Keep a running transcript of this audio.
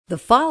The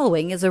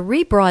following is a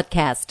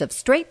rebroadcast of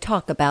Straight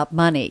Talk About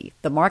Money.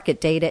 The market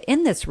data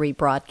in this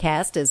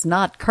rebroadcast is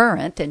not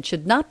current and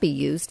should not be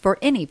used for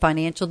any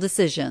financial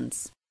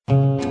decisions.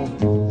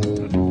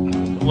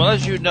 Well,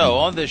 as you know,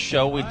 on this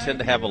show, we tend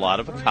to have a lot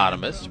of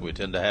economists. We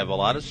tend to have a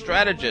lot of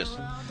strategists.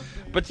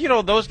 But, you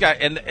know, those guys,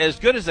 and as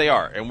good as they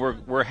are, and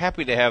we're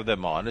happy to have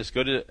them on, as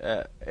good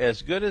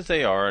as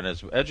they are and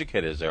as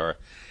educated as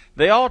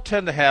they all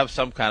tend to have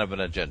some kind of an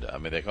agenda. I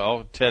mean, they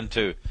all tend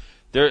to,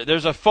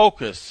 there's a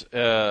focus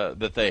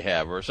that they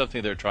have or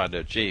something they're trying to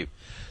achieve.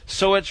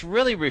 So it's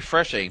really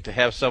refreshing to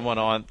have someone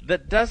on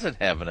that doesn't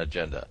have an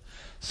agenda.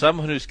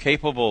 Someone who's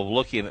capable of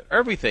looking at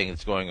everything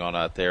that's going on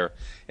out there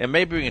and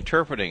maybe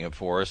interpreting it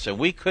for us, and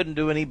we couldn't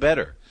do any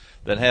better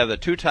than have the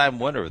two-time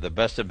winner of the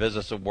Best in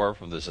Business Award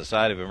from the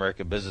Society of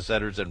American Business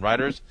Editors and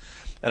Writers,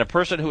 and a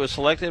person who was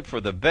selected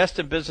for the Best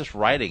in Business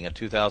Writing in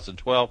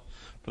 2012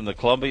 from the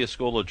Columbia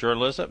School of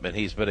Journalism, and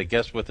he's been a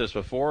guest with us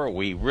before.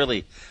 We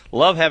really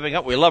love having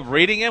him. We love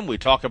reading him. We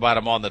talk about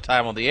him on the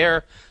time on the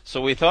air,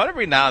 so we thought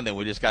every now and then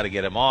we just got to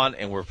get him on,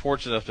 and we're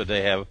fortunate enough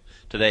today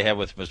have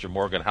with Mr.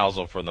 Morgan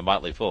Housel from the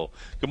Motley Fool.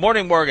 Good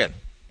morning, Morgan.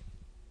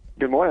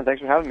 Good morning.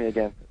 Thanks for having me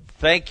again.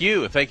 Thank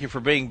you. Thank you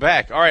for being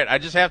back. All right, I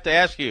just have to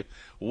ask you,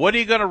 what are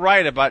you going to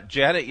write about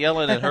Janet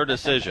Yellen and her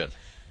decision?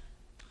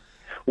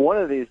 One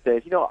of these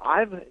days, sort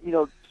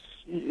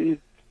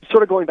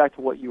of going back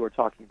to what you were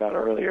talking about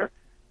earlier,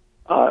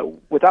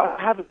 without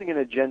having an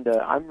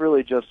agenda, I'm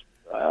really just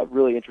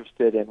really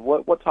interested in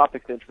what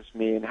topics interest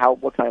me and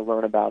what can I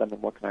learn about them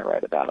and what can I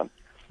write about them.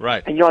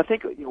 Right. And, I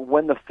think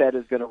when the Fed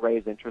is going to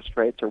raise interest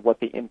rates or what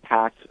the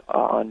impact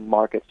on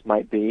markets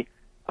might be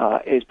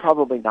is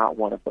probably not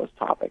one of those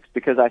topics,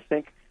 because I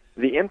think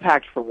the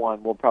impact, for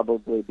one, will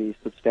probably be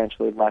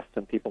substantially less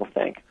than people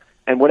think.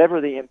 And whatever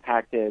the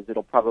impact is,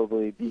 it'll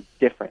probably be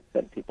different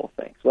than people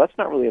think. So that's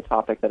not really a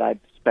topic that I'd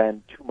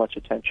spend too much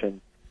attention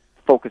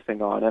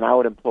focusing on, and I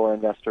would implore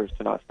investors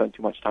to not spend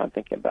too much time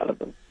thinking about it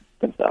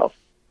themselves.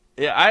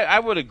 Yeah, I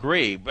would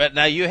agree. But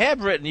now you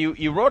have written,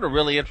 you wrote a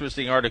really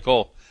interesting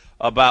article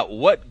about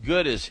what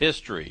good is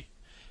history,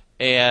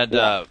 and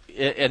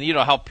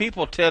how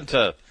people tend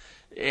to,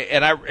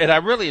 and I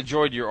really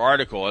enjoyed your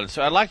article, and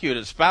so I'd like you to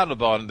expound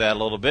upon that a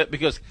little bit,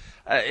 because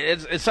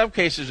in some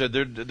cases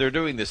they're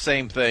doing the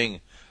same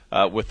thing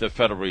with the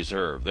Federal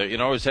Reserve. They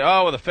always say,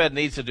 oh, well, the Fed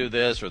needs to do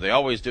this, or they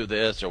always do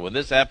this, or when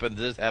this happened,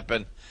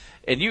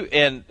 and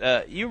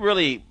you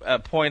really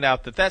point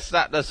out that that's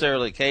not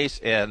necessarily the case,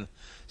 and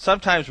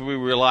sometimes we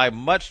rely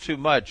much too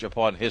much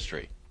upon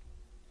history.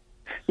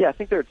 Yeah, I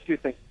think there are two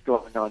things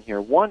going on here.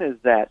 One is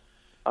that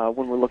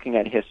when we're looking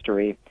at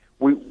history,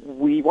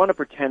 we want to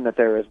pretend that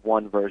there is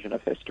one version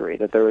of history,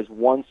 that there is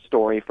one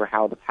story for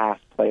how the past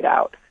played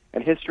out.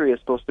 And history is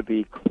supposed to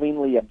be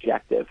cleanly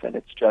objective, and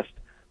it's just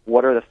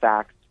what are the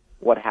facts,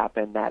 what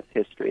happened, that's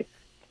history.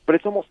 But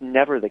it's almost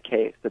never the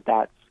case that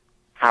that's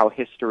how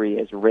history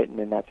is written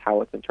and that's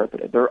how it's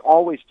interpreted. There are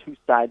always two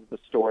sides of the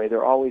story. There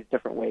are always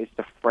different ways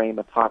to frame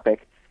a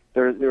topic.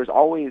 There's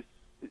always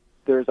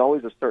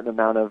a certain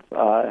amount of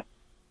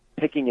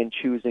picking and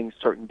choosing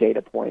certain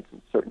data points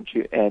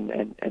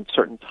and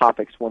certain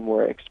topics when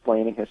we're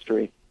explaining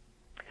history.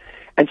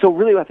 And so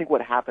really I think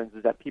what happens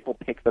is that people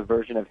pick the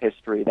version of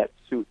history that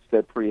suits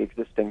their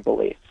pre-existing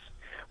beliefs.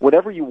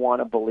 Whatever you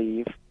want to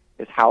believe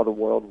is how the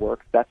world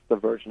works, that's the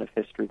version of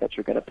history that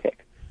you're going to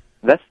pick.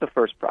 That's the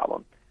first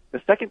problem.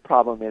 The second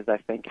problem is, I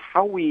think,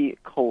 how we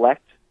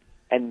collect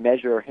and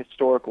measure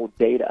historical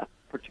data,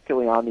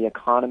 particularly on the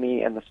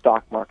economy and the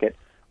stock market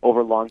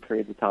over long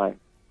periods of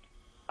time.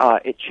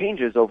 It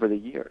changes over the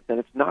years, and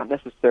it's not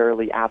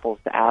necessarily apples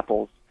to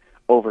apples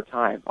over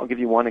time. I'll give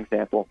you one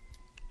example.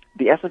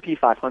 The S&P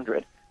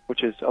 500,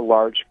 which is a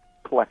large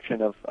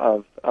collection of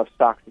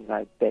stocks in the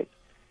United States,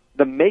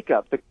 the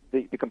makeup,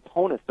 the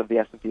components of the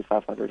S&P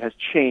 500 has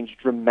changed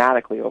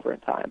dramatically over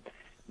time.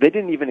 They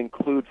didn't even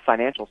include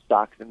financial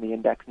stocks in the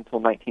index until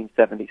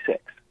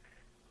 1976.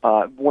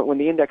 When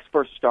the index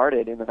first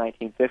started in the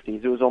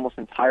 1950s, it was almost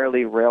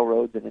entirely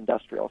railroads and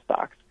industrial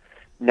stocks.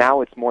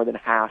 Now it's more than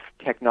half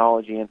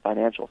technology and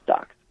financial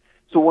stocks.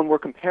 So when we're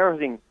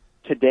comparing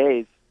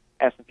today's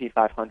S&P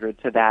 500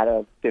 to that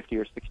of 50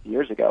 or 60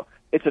 years ago,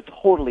 it's a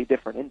totally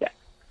different index.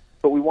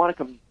 But we want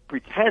to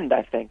pretend,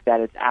 I think,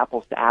 that it's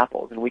apples to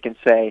apples, and we can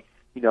say,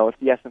 if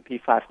the S&P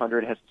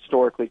 500 has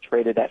historically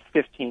traded at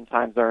 15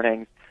 times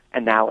earnings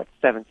and now it's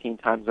 17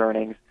 times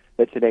earnings,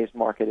 that today's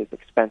market is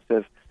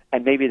expensive,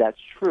 and maybe that's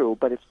true,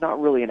 but it's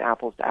not really an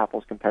apples to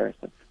apples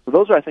comparison. So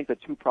those are, I think, the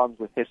two problems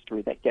with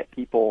history that get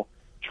people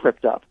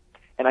tripped up.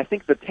 And I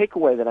think the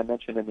takeaway that I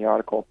mentioned in the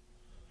article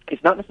is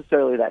not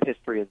necessarily that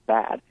history is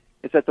bad.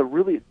 It's that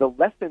the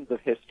lessons of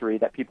history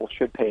that people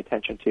should pay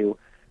attention to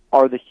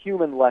are the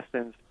human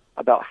lessons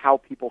about how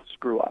people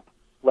screw up,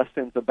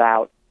 lessons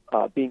about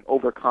being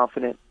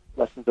overconfident,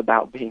 lessons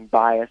about being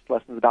biased,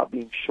 lessons about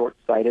being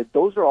short-sighted.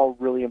 Those are all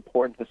really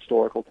important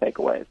historical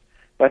takeaways.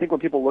 But I think when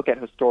people look at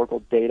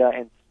historical data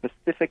and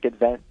specific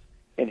events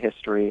in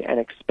history and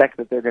expect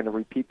that they're going to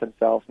repeat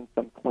themselves in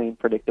some clean,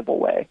 predictable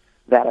way,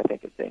 that I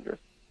think is dangerous.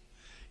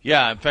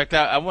 Yeah, in fact,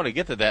 I want to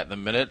get to that in a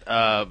minute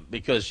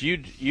because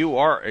you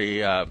are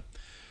a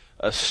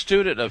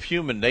student of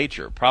human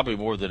nature, probably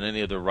more than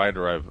any other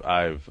writer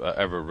I've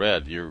ever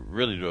read. You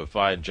really do a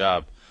fine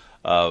job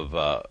of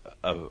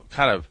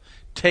kind of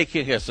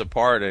taking us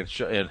apart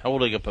and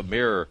holding up a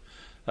mirror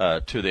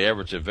to the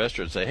average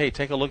investor and say, hey,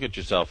 take a look at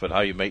yourself and how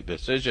you make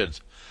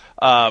decisions.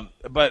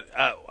 But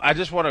I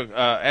just want to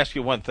ask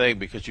you one thing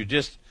because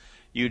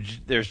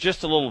there's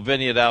just a little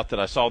vignette out that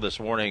I saw this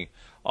morning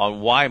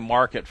on why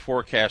market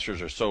forecasters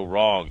are so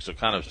wrong. So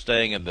kind of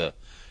staying in the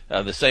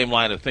same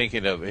line of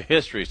thinking of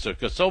history. So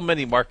because so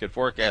many market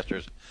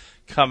forecasters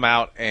come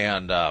out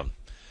and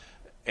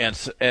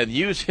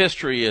use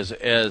history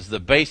as the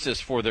basis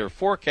for their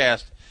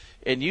forecast.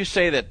 And you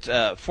say that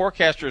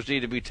forecasters need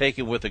to be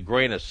taken with a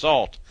grain of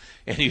salt.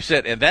 And you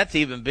said, and that's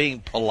even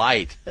being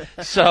polite.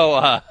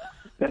 So,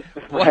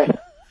 right.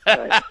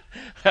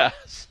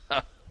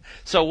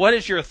 so what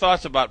is your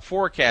thoughts about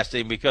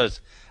forecasting?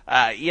 Because,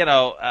 there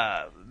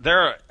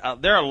are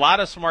a lot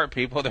of smart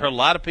people. There are a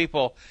lot of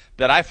people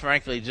that I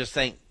frankly just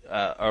think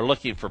are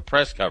looking for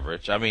press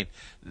coverage. I mean,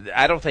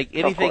 I don't think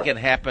anything can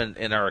happen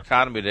in our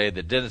economy today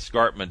that Dennis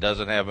Gartman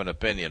doesn't have an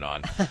opinion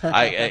on.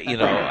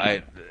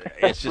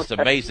 It's just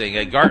amazing.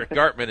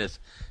 Gartman is.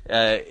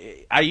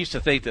 I used to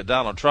think that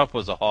Donald Trump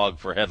was a hog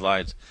for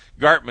headlines.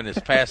 Gartman is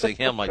passing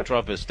him like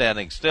Trump is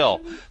standing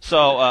still.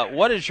 So,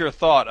 what is your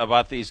thought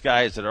about these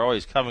guys that are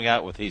always coming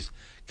out with these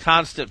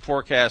constant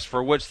forecasts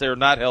for which they're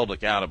not held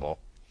accountable?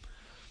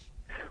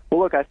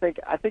 Well, look, I think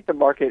the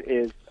market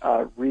is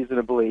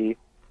reasonably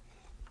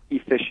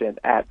efficient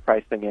at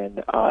pricing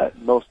in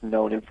most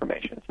known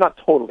information. It's not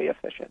totally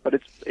efficient, but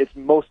it's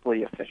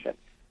mostly efficient.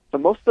 So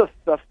most of the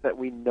stuff that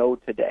we know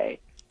today,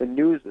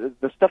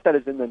 the stuff that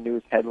is in the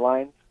news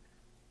headlines,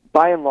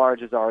 by and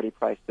large, is already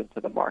priced into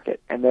the market,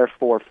 and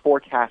therefore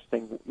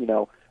forecasting,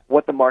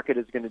 what the market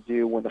is going to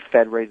do when the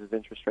Fed raises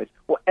interest rates.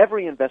 Well,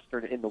 every investor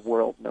in the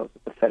world knows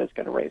that the Fed is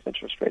going to raise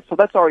interest rates, so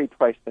that's already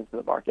priced into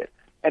the market.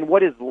 And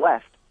what is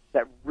left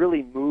that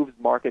really moves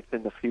markets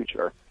in the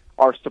future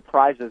are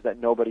surprises that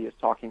nobody is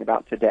talking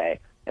about today,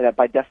 and that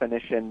by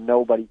definition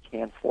nobody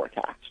can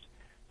forecast.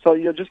 So,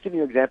 just give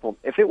you an example.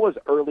 If it was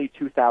early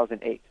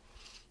 2008,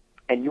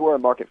 and you were a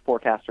market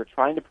forecaster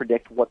trying to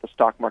predict what the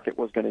stock market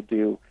was going to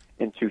do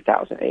in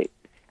 2008,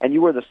 and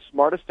you were the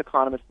smartest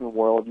economist in the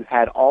world, you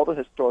had all the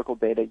historical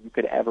data you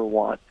could ever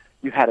want,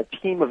 you had a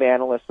team of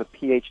analysts with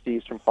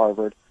PhDs from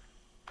Harvard,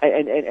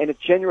 and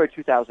it's January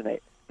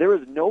 2008. There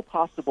is no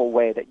possible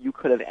way that you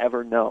could have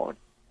ever known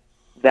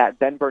that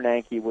Ben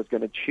Bernanke was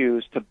going to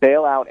choose to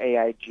bail out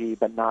AIG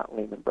but not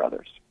Lehman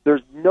Brothers.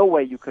 There's no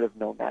way you could have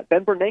known that.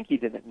 Ben Bernanke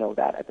didn't know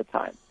that at the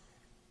time.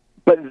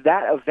 But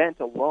that event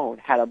alone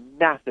had a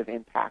massive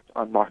impact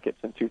on markets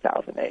in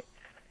 2008.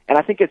 And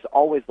I think it's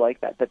always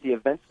like that the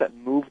events that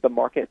move the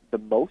market the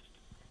most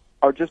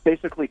are just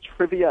basically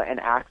trivia and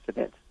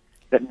accidents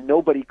that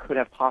nobody could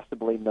have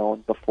possibly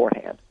known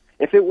beforehand.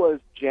 If it was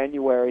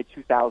January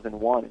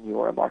 2001 and you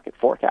were a market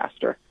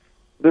forecaster,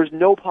 there's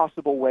no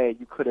possible way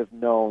you could have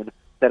known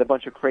that a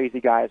bunch of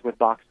crazy guys with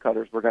box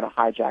cutters were going to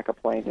hijack a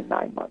plane in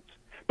 9 months.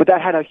 But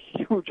that had a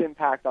huge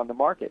impact on the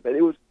market. But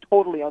it was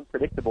totally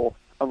unpredictable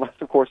unless,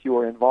 of course, you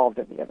were involved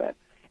in the event.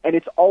 And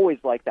it's always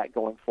like that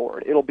going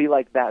forward. It'll be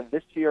like that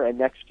this year and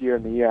next year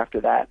and the year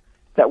after that,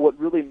 that what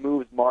really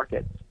moves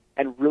markets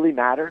and really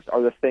matters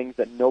are the things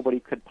that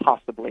nobody could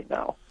possibly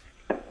know.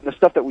 And the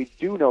stuff that we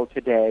do know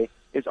today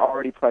is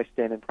already priced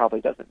in and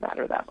probably doesn't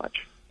matter that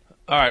much.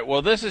 All right.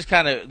 Well, this is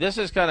kind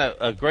of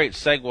a great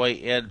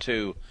segue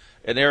into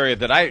an area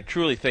that I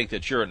truly think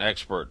that you're an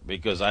expert,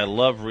 because I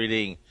love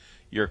reading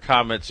your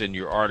comments in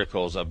your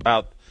articles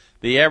about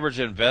the average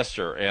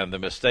investor and the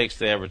mistakes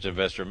the average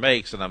investor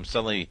makes. And I'm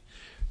suddenly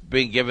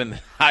being given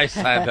the high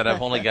sign that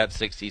I've only got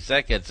 60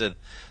 seconds. And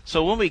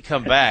so when we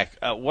come back,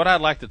 what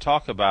I'd like to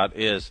talk about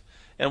is,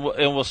 and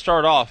we'll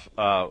start off,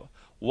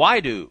 why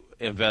do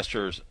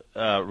investors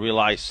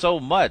rely so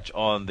much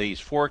on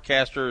these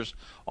forecasters,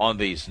 on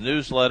these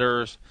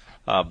newsletters?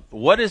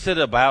 What is it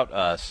about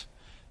us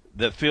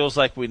that feels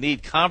like we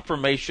need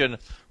confirmation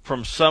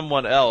from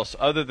someone else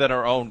other than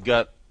our own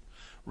gut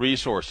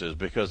resources?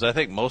 Because I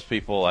think most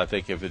people, if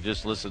they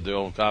just listen to their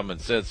own common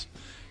sense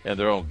and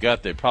their own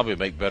gut, they probably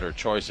make better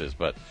choices.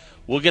 But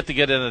we'll get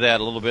into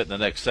that a little bit in the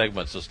next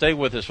segment. So stay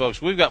with us,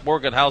 folks. We've got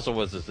Morgan Housel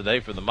with us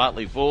today from the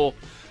Motley Fool.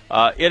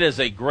 It is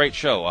a great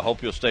show. I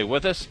hope you'll stay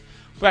with us.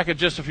 Back in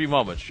just a few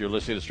moments. You're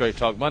listening to Straight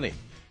Talk Money.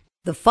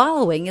 The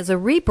following is a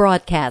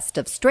rebroadcast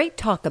of Straight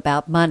Talk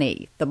About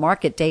Money. The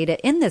market data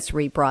in this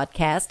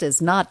rebroadcast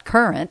is not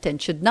current and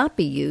should not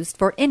be used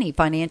for any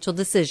financial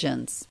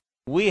decisions.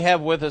 We have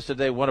with us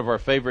today one of our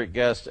favorite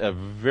guests, a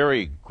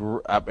very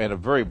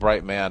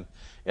bright man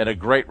and a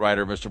great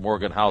writer, Mr.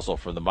 Morgan Housel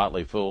from the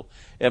Motley Fool.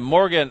 And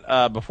Morgan,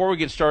 before we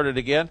get started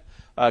again,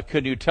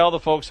 could you tell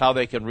the folks how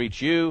they can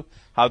reach you,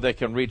 how they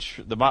can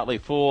reach the Motley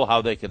Fool,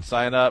 how they can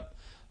sign up?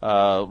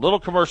 Little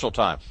commercial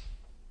time.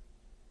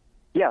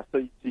 Yeah,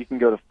 so you can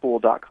go to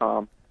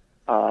fool.com,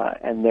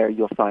 and there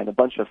you'll find a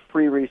bunch of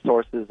free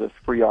resources of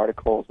free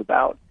articles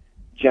about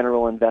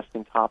general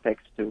investing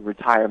topics to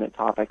retirement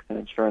topics and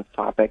insurance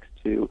topics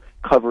to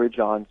coverage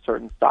on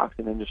certain stocks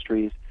and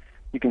industries.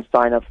 You can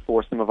sign up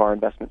for some of our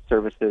investment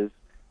services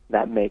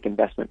that make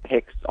investment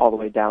picks all the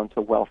way down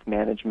to wealth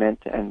management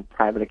and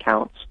private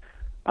accounts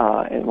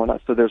and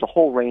whatnot. So there's a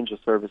whole range of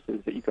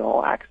services that you can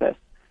all access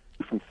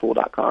from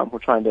Fool.com. We're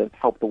trying to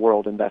help the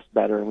world invest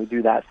better, and we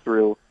do that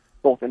through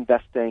both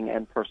investing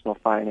and personal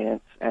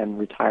finance and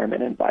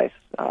retirement advice.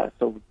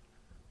 So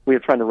we are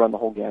trying to run the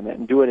whole gamut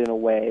and do it in a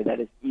way that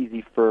is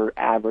easy for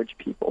average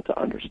people to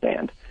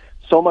understand.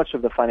 So much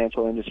of the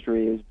financial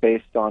industry is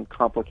based on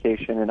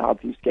complication and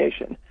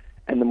obfuscation,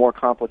 and the more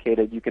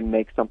complicated you can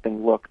make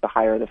something look, the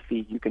higher the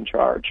fee you can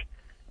charge.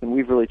 And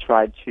we've really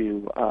tried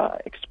to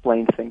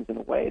explain things in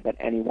a way that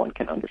anyone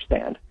can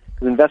understand.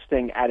 Because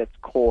investing at its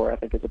core, I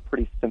think, is a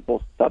pretty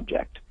simple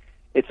subject.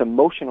 It's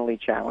emotionally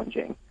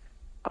challenging.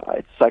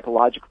 It's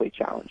psychologically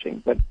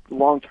challenging, but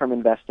long-term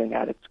investing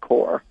at its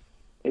core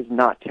is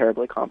not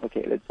terribly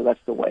complicated. So that's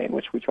the way in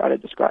which we try to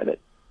describe it.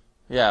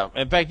 Yeah.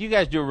 In fact, you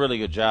guys do a really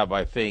good job,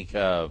 I think,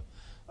 of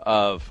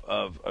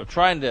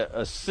trying to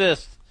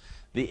assist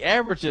the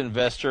average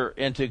investor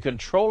into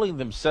controlling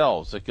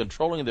themselves and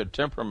controlling their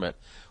temperament,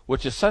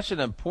 which is such an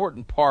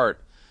important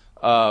part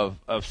of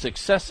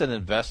success in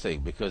investing,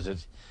 because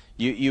it's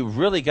you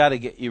really got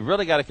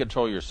to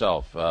control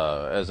yourself.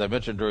 As I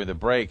mentioned during the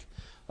break,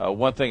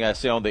 one thing I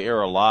say on the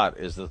air a lot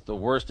is that the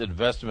worst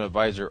investment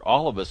advisor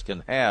all of us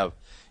can have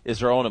is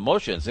their own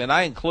emotions, and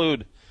I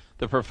include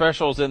the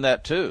professionals in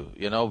that too.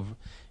 You know,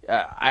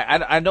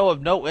 I know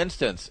of no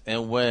instance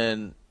in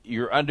when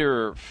you're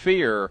under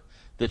fear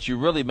that you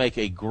really make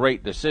a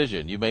great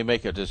decision. You may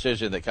make a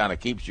decision that kind of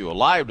keeps you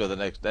alive to the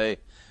next day,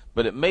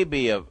 but it may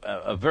be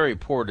a very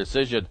poor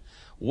decision.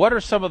 What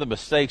are some of the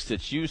mistakes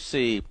that you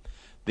see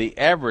the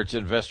average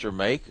investor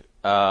make,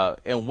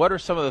 and what are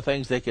some of the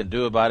things they can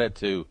do about it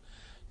to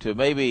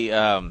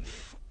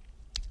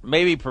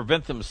maybe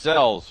prevent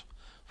themselves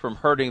from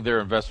hurting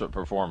their investment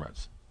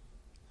performance?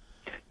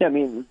 Yeah, I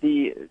mean,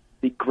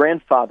 the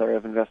grandfather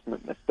of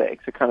investment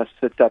mistakes, it kind of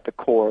sits at the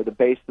core, the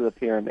base of the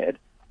pyramid,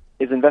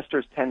 is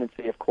investors'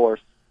 tendency, of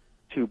course,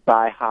 to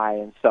buy high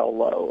and sell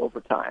low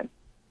over time.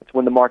 It's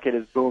when the market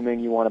is booming,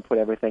 you want to put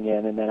everything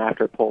in, and then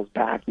after it pulls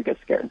back, you get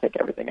scared and take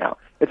everything out.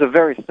 It's a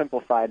very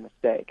simplified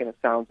mistake, and it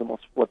sounds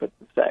almost flippant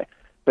to say,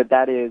 but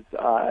that is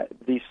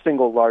the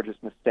single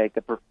largest mistake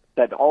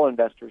that all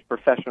investors,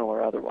 professional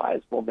or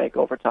otherwise, will make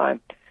over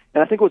time.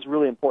 And I think what's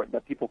really important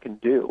that people can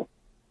do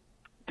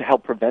to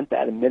help prevent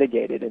that and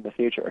mitigate it in the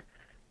future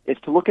is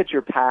to look at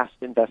your past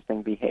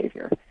investing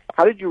behavior.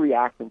 How did you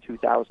react in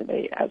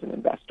 2008 as an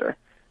investor?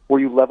 Were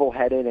you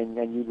level-headed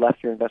and you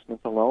left your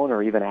investments alone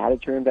or even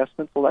added to your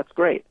investments? Well, that's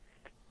great.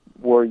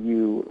 Were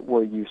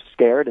you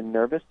scared and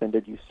nervous, and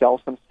did you sell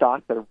some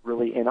stocks at a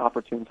really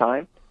inopportune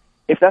time?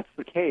 If that's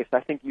the case, I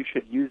think you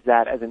should use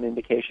that as an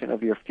indication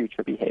of your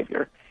future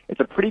behavior.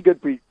 It's a pretty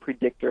good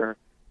predictor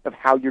of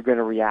how you're going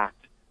to react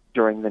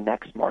during the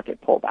next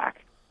market pullback,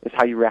 is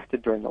how you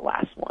reacted during the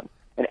last one.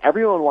 And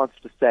everyone wants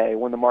to say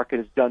when the market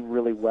has done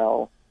really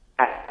well,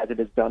 as it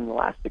has done in the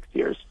last 6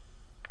 years,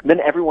 then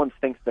everyone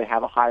thinks they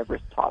have a high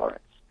risk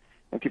tolerance.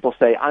 And people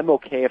say, I'm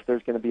okay if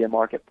there's going to be a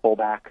market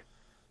pullback.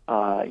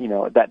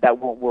 That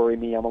won't worry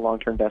me. I'm a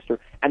long-term investor.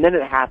 And then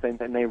it happens,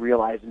 and they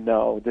realize,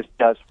 no, this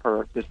does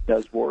hurt. This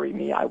does worry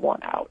me. I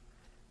want out.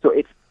 So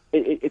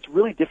it's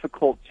really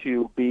difficult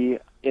to be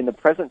in the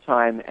present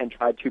time and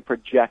try to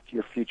project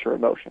your future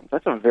emotions.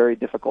 That's a very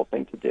difficult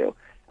thing to do.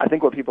 I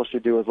think what people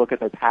should do is look at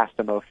their past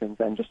emotions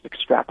and just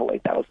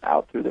extrapolate those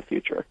out through the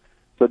future.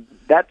 So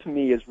that, to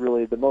me, is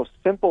really the most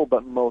simple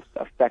but most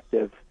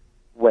effective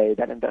way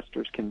that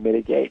investors can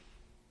mitigate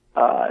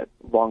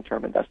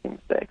long-term investing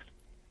mistakes.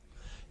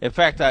 In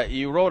fact,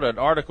 you wrote an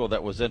article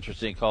that was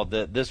interesting called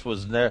 "This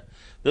Was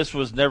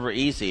Never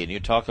Easy," and you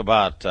talk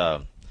about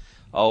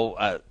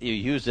you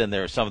used in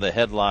there some of the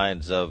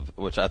headlines of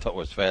which I thought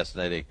was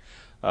fascinating.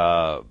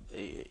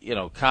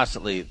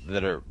 Constantly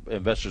that are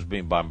investors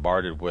being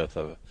bombarded with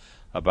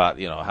about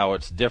how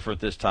it's different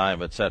this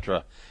time,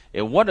 etc.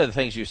 And one of the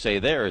things you say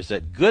there is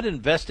that good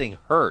investing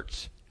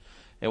hurts.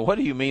 And what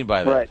do you mean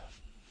by that? Right.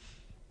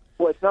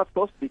 Well, it's not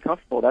supposed to be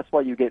comfortable. That's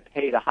why you get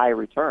paid a high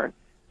return.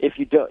 If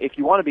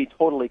you want to be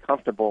totally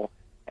comfortable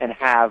and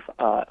have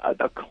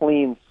a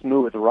clean,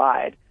 smooth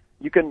ride,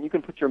 you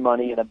can put your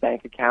money in a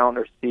bank account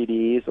or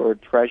CDs or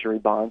treasury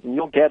bonds, and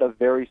you'll get a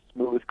very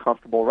smooth,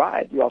 comfortable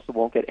ride. You also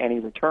won't get any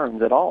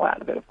returns at all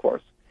out of it, of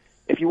course.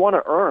 If you want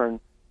to earn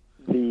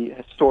the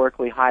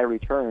historically high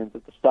returns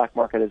that the stock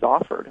market has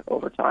offered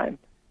over time,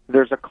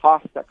 there's a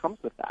cost that comes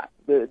with that.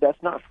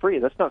 That's not free.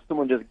 That's not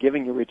someone just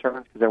giving you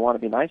returns because they want to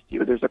be nice to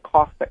you. There's a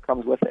cost that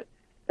comes with it.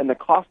 And the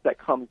cost that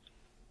comes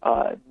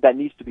that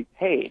needs to be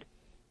paid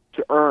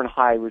to earn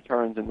high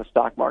returns in the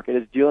stock market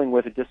is dealing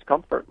with a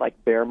discomfort like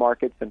bear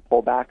markets and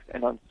pullbacks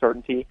and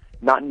uncertainty,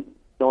 not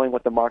knowing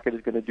what the market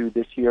is going to do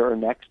this year or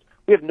next.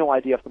 We have no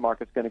idea if the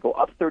market's going to go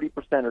up 30%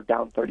 or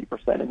down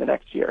 30% in the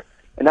next year,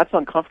 and that's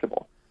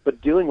uncomfortable.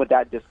 But dealing with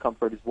that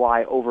discomfort is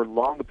why over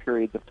longer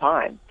periods of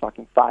time,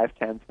 talking 5,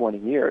 10, 20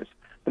 years,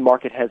 the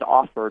market has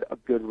offered a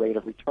good rate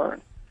of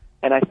return.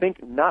 And I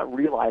think not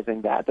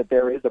realizing that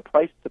there is a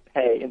price to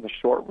pay in the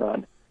short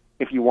run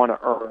if you want to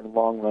earn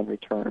long-run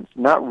returns,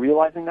 not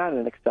realizing that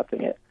and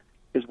accepting it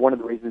is one of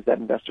the reasons that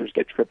investors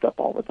get tripped up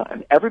all the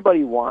time.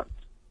 Everybody wants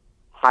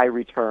high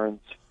returns,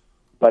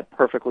 but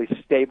perfectly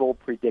stable,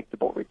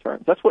 predictable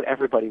returns. That's what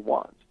everybody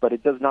wants, but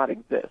it does not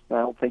exist, and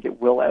I don't think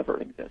it will ever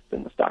exist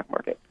in the stock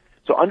market.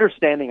 So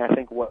understanding, I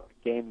think, what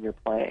game you're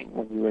playing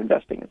when you're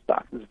investing in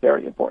stocks is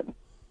very important.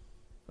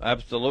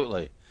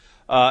 Absolutely.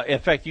 In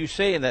fact, you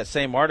say in that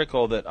same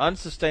article that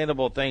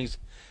unsustainable things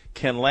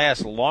can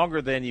last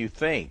longer than you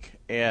think,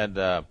 and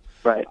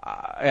right.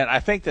 And I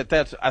think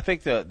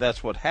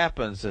that's what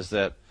happens is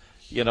that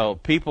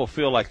people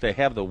feel like they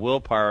have the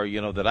willpower,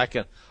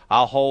 that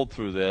I'll hold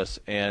through this,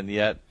 and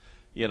yet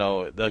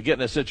they'll get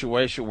in a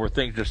situation where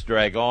things just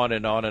drag on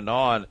and on and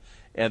on,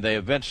 and they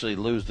eventually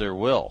lose their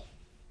will.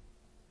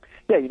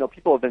 Yeah,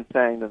 people have been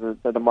saying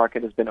that the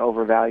market has been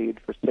overvalued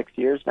for 6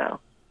 years now.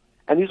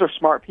 And these are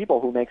smart people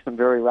who make some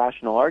very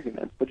rational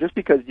arguments. But just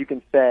because you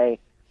can say,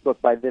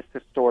 look, by this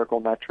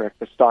historical metric,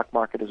 the stock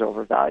market is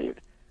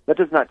overvalued, that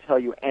does not tell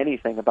you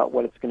anything about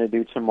what it's going to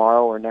do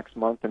tomorrow or next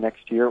month or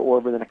next year or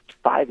over the next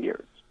 5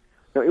 years.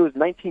 It was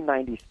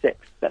 1996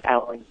 that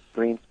Alan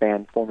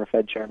Greenspan, former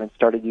Fed chairman,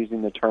 started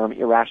using the term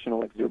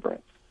irrational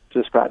exuberance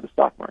to describe the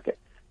stock market.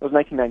 It was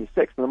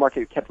 1996, and the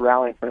market kept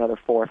rallying for another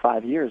 4 or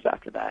 5 years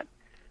after that.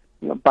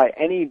 By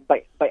any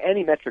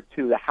metric,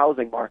 too, the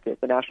housing market,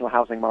 the national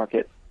housing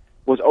market,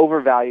 was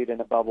overvalued in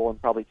a bubble in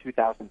probably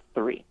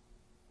 2003.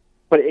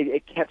 But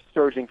it kept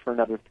surging for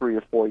another 3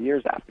 or 4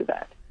 years after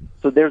that.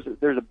 So there's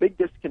a big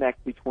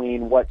disconnect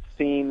between what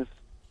seems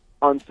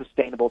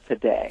unsustainable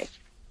today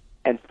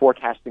and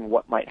forecasting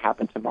what might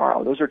happen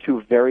tomorrow. Those are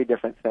two very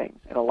different things.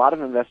 And a lot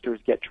of investors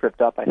get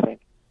tripped up, I think,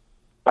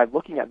 by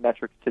looking at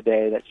metrics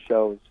today that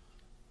shows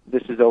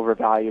this is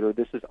overvalued or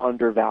this is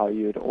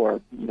undervalued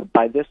or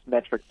by this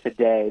metric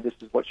today, this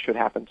is what should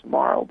happen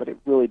tomorrow. But it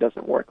really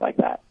doesn't work like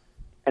that.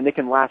 And they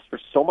can last for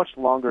so much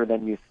longer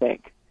than you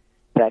think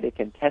that it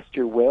can test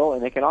your will,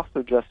 and it can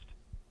also just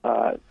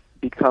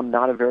become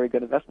not a very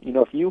good investment.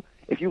 If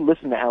you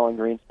listen to Alan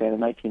Greenspan in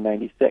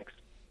 1996,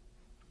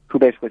 who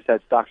basically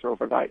said stocks are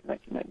overvalued in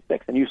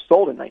 1996, and you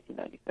sold in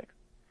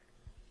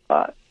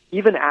 1996,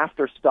 even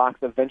after stocks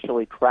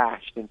eventually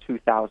crashed in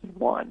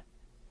 2001,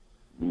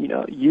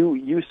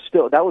 you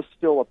still that was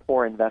still a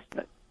poor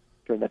investment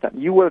during that time.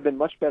 You would have been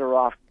much better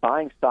off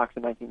buying stocks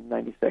in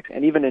 1996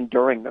 and even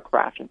enduring the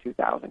crash in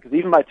 2000, because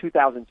even by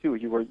 2002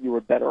 you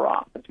were better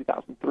off. In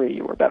 2003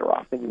 you were better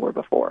off than you were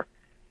before.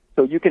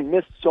 So you can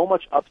miss so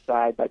much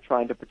upside by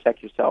trying to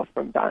protect yourself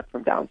from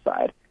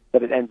downside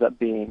that it ends up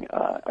being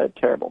a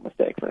terrible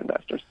mistake for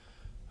investors.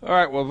 All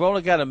right, well, we've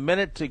only got a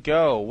minute to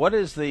go. What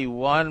is the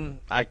one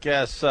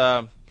piece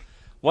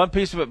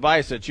of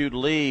advice that you'd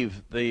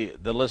leave the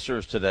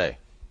listeners today?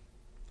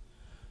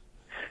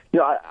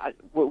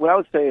 What I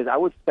would say is I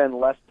would spend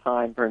less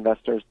time for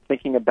investors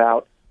thinking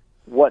about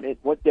what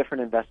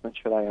different investments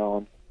should I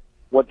own,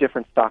 what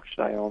different stocks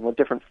should I own, what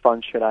different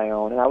funds should I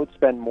own, and I would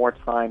spend more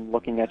time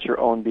looking at your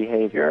own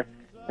behavior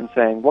and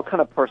saying, what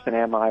kind of person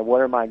am I, what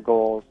are my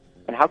goals,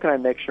 and how can I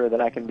make sure that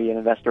I can be an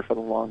investor for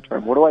the long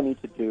term? What do I need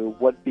to do?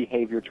 What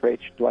behavior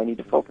traits do I need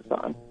to focus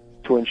on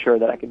to ensure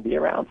that I can be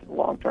around for the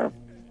long term?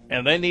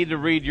 And they need to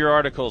read your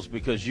articles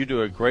because you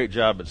do a great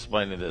job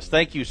explaining this.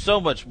 Thank you so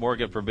much,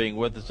 Morgan, for being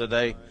with us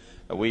today.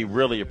 We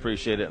really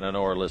appreciate it, and I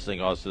know our listening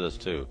also does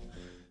too.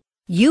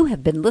 You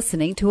have been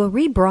listening to a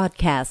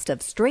rebroadcast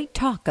of Straight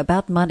Talk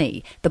About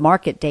Money. The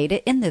market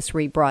data in this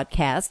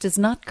rebroadcast is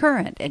not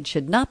current and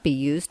should not be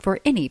used for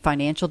any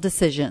financial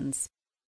decisions.